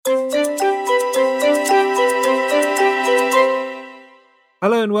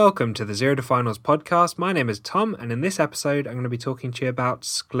Hello and welcome to the Zero to Finals podcast. My name is Tom, and in this episode I'm going to be talking to you about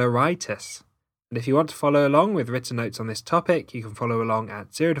scleritis. And if you want to follow along with written notes on this topic, you can follow along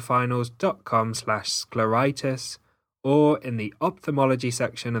at zerotofinals.com/scleritis or in the ophthalmology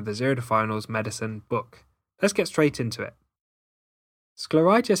section of the Zero to Finals medicine book. Let's get straight into it.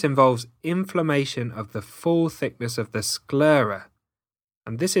 Scleritis involves inflammation of the full thickness of the sclera,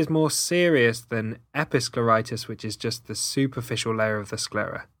 and this is more serious than episcleritis, which is just the superficial layer of the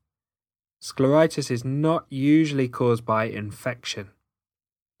sclera. Scleritis is not usually caused by infection.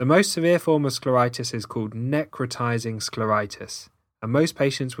 The most severe form of scleritis is called necrotizing scleritis, and most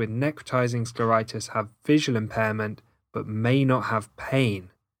patients with necrotizing scleritis have visual impairment but may not have pain,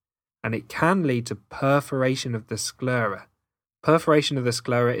 and it can lead to perforation of the sclera. Perforation of the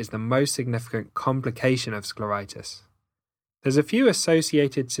sclera is the most significant complication of scleritis. There's a few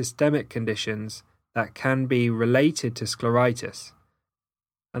associated systemic conditions that can be related to scleritis,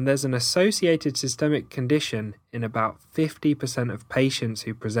 and there's an associated systemic condition in about 50% of patients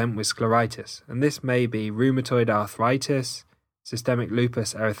who present with scleritis, and this may be rheumatoid arthritis, systemic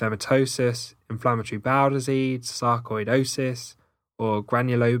lupus erythematosus, inflammatory bowel disease, sarcoidosis, or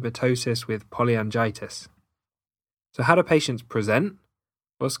granulomatosis with polyangiitis. So how do patients present?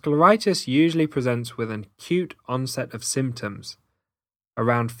 Well, scleritis usually presents with an acute onset of symptoms.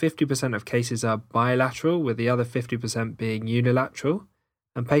 Around 50% of cases are bilateral, with the other 50% being unilateral,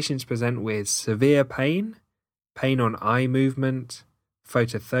 and patients present with severe pain, pain on eye movement,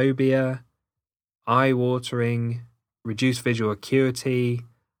 photophobia, eye watering, reduced visual acuity,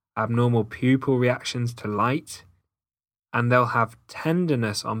 abnormal pupil reactions to light, and they'll have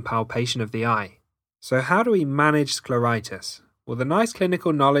tenderness on palpation of the eye. So how do we manage scleritis? Well, the nice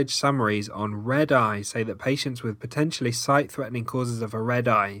clinical knowledge summaries on red eye say that patients with potentially sight-threatening causes of a red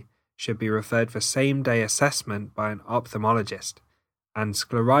eye should be referred for same-day assessment by an ophthalmologist, and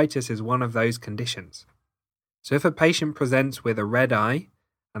scleritis is one of those conditions. So if a patient presents with a red eye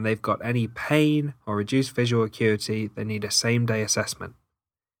and they've got any pain or reduced visual acuity, they need a same-day assessment.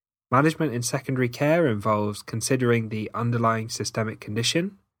 Management in secondary care involves considering the underlying systemic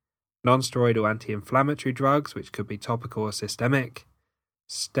condition, non-steroidal anti-inflammatory drugs, which could be topical or systemic,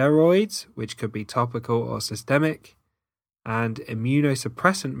 steroids, which could be topical or systemic, and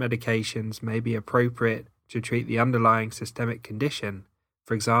immunosuppressant medications may be appropriate to treat the underlying systemic condition,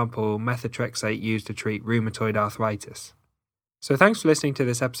 for example, methotrexate used to treat rheumatoid arthritis. So thanks for listening to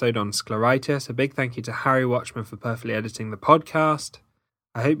this episode on scleritis. A big thank you to Harry Watchman for perfectly editing the podcast.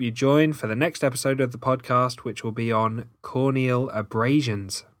 I hope you join for the next episode of the podcast, which will be on corneal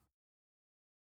abrasions.